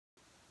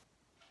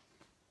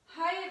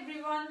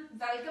everyone,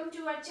 welcome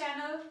to our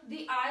channel,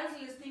 the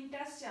IELTS Listening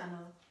Test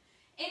channel.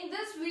 In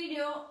this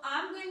video, I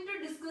am going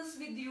to discuss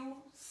with you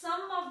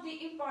some of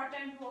the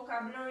important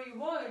vocabulary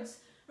words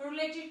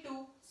related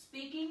to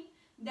speaking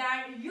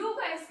that you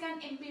guys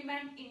can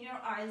implement in your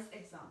IELTS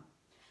exam.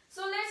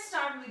 So let's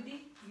start with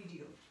the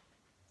video.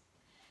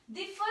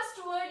 The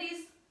first word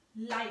is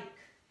like.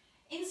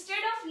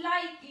 Instead of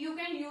like, you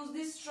can use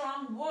the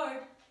strong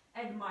word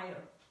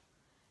admire.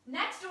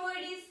 Next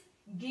word is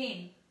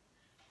gain.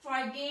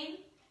 For gain,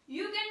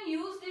 you can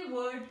use the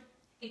word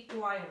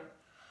acquire.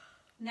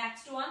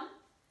 Next one,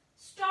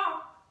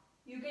 stop.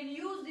 You can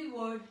use the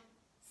word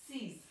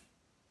cease.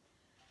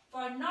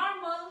 For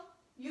normal,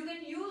 you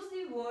can use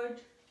the word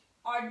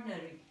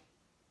ordinary.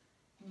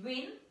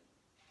 Win,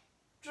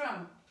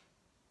 trump.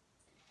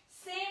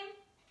 Same,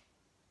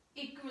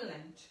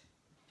 equivalent.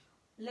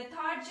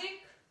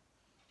 Lethargic,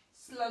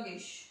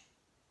 sluggish.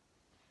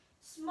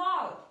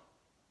 Small,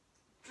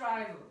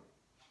 trivial.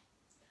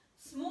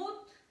 Smooth,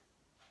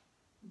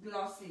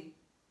 glossy.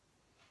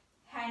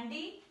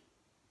 Handy,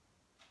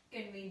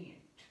 convenient.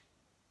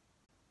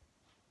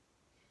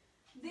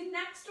 The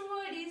next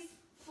word is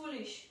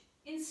foolish.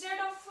 Instead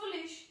of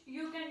foolish,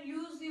 you can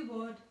use the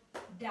word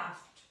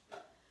daft.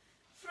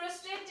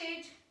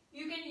 Frustrated,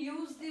 you can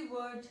use the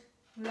word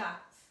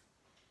lax.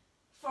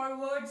 For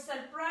word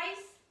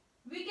surprise,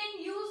 we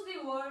can use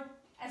the word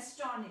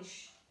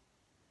astonish.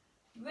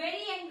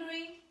 Very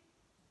angry,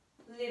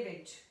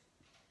 livid.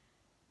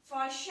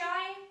 For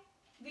shy,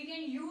 we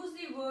can use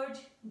the word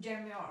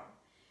demure.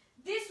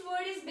 This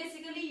word is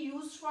basically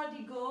used for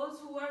the girls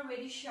who are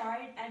very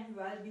shy and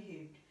well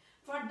behaved.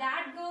 For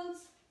that girls,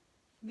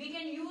 we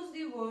can use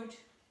the word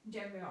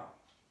demure.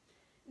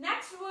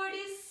 Next word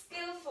is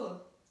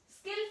skillful.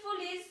 Skillful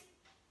is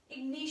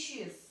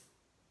igneous.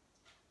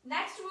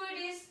 Next word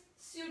is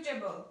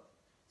suitable.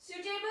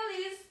 Suitable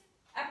is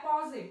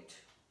opposite.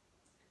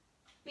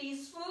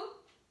 Peaceful,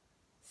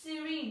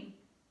 serene.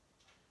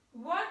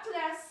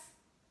 Worthless,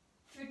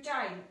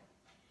 futile.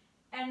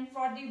 And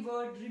for the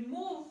word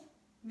remove,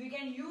 we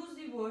can use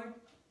the word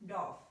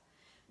doff.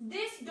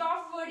 This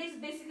doff word is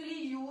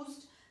basically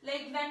used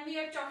like when we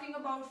are talking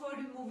about for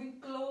removing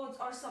clothes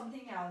or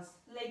something else.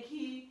 Like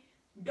he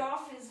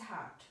doff his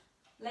hat.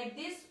 Like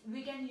this,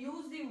 we can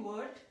use the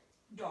word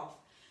doff.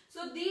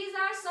 So these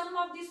are some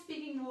of the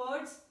speaking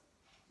words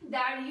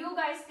that you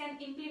guys can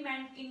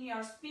implement in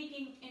your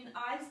speaking in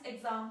IELTS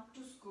exam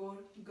to score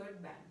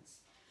good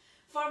bands.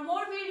 For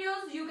more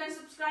videos, you can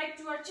subscribe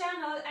to our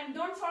channel and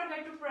don't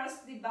forget to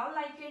press the bell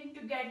icon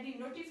to get the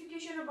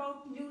notification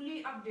about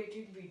newly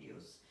updated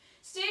videos.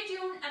 Stay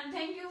tuned and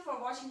thank you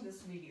for watching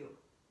this video.